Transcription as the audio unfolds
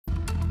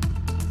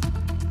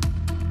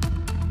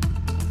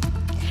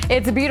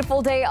It's a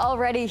beautiful day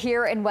already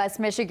here in West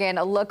Michigan.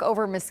 A look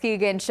over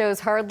Muskegon shows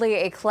hardly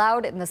a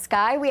cloud in the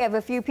sky. We have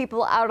a few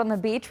people out on the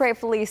beach,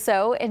 rightfully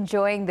so,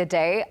 enjoying the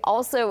day.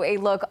 Also, a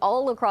look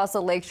all across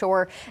the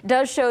lakeshore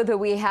does show that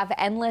we have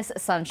endless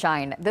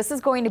sunshine. This is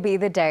going to be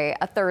the day,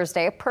 a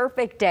Thursday, a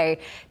perfect day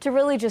to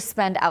really just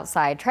spend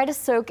outside. Try to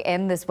soak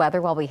in this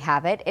weather while we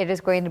have it. It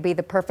is going to be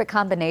the perfect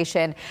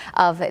combination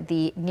of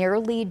the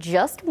nearly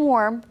just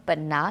warm, but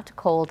not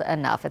cold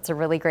enough. It's a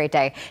really great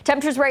day.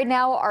 Temperatures right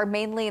now are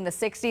mainly in the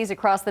 60s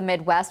across the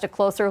Midwest. A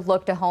closer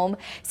look to home.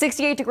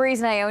 68 degrees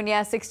in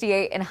Ionia,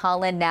 68 in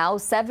Holland now,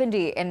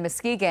 70 in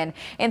Muskegon,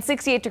 and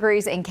 68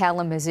 degrees in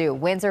Kalamazoo.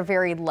 Winds are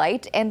very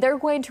light, and they're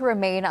going to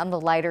remain on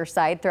the lighter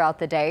side throughout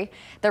the day.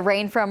 The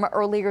rain from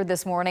earlier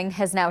this morning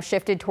has now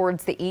shifted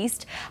towards the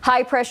east.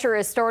 High pressure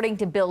is starting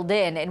to build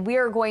in, and we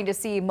are going to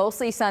see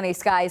mostly sunny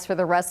skies for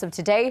the rest of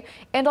today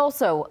and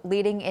also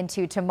leading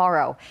into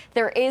tomorrow.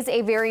 There is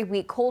a very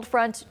weak cold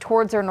front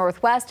towards our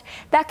northwest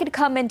that could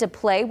come into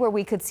play, where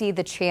we could see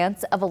the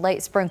chance of a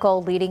light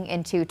sprinkle leading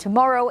into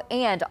tomorrow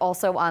and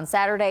also on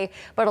Saturday,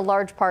 but a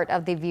large part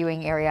of the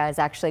viewing area is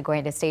actually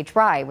going to stay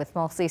dry with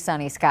mostly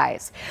sunny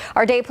skies.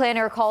 Our day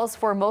planner calls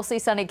for mostly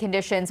sunny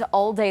conditions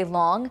all day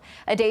long,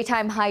 a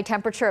daytime high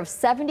temperature of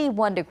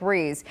 71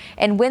 degrees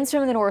and winds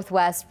from the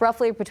northwest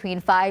roughly between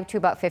 5 to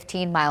about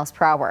 15 miles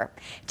per hour.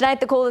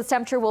 Tonight, the coldest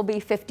temperature will be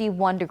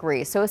 51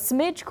 degrees, so a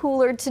smidge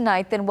cooler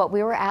tonight than what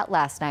we were at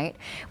last night.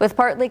 With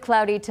partly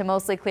cloudy to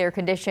mostly clear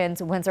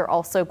conditions, winds are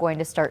also going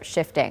to start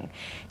shifting.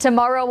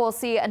 Tomorrow, we'll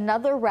see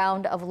another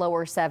round of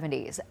lower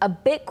 70s, a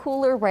bit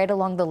cooler right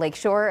along the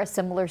lakeshore, a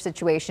similar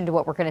situation to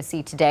what we're going to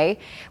see today,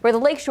 where the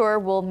lakeshore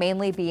will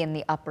mainly be in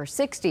the upper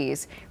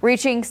 60s,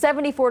 reaching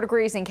 74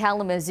 degrees in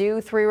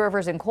Kalamazoo, Three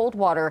Rivers and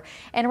Coldwater,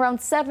 and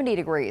around 70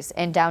 degrees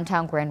in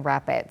downtown Grand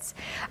Rapids.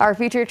 Our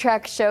future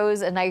track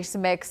shows a nice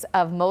mix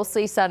of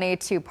mostly sunny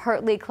to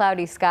partly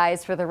cloudy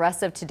skies for the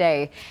rest of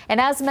today. And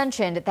as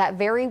mentioned, that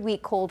very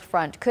weak cold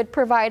front could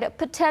provide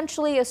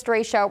potentially a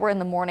stray shower in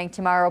the morning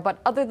tomorrow, but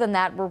other than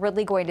that, we're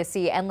really going to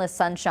see endless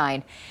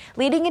sunshine.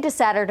 Leading into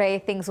Saturday,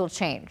 things will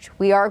change.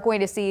 We are going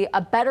to see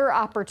a better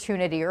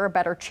opportunity or a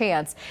better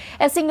chance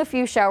at seeing a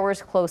few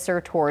showers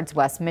closer towards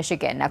West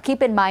Michigan. Now,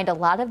 keep in mind, a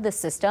lot of the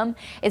system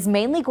is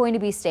mainly going to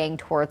be staying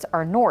towards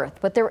our north,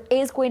 but there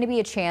is going to be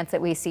a chance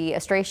that we see a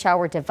stray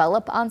shower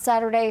develop on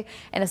Saturday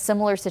and a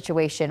similar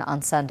situation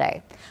on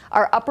Sunday.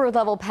 Our upper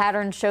level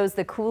pattern shows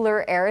the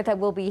cooler air that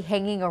will be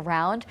hanging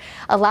around.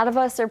 A lot of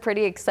us are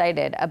pretty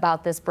excited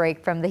about this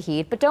break from the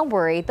heat, but don't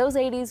worry, those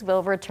 80s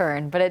will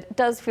return. But it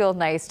does feel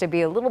nice to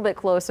be a little bit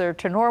closer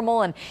to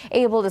normal and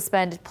able to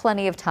spend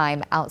plenty of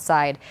time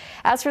outside.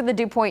 As for the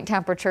dew point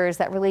temperatures,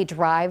 that really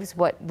drives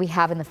what we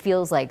have in the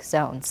feels like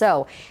zone.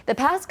 So the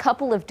past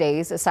couple of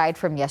days, aside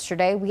from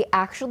yesterday, we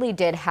actually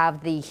did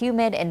have the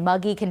humid and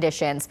muggy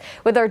conditions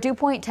with our dew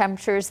point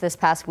temperatures this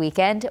past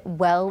weekend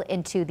well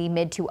into the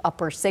mid to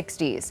upper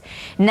 60s.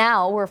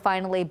 Now we're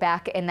finally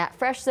back in that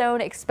fresh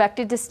zone,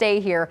 expected to stay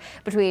here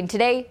between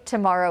today,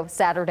 tomorrow,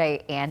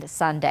 Saturday, and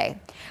Sunday.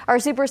 Our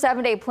Super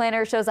 7-day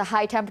planner shows a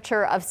high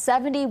temperature of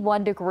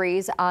 71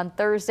 degrees on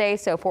Thursday.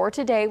 So for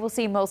today, we'll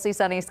see mostly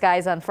sunny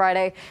skies on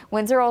Friday.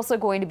 Winds are also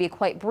going to be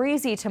quite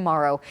breezy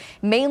tomorrow.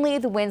 Mainly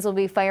the winds will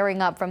be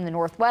firing up from the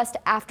northwest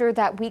after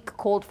that weak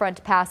cold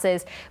front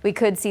passes. We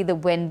could see the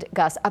wind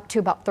gusts up to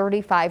about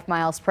 35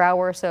 miles per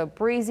hour. So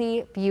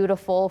breezy,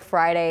 beautiful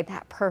Friday,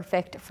 that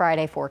perfect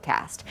Friday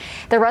forecast.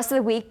 The rest of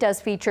the week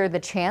does feature the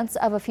chance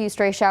of a few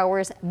stray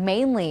showers.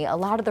 Mainly, a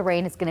lot of the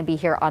rain is going to be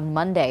here on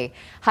Monday.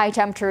 High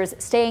temperatures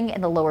staying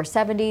in the lower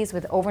 70s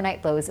with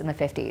overnight lows in the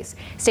 50s.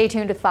 Stay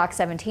tuned with Fox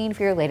 17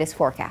 for your latest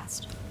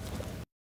forecast.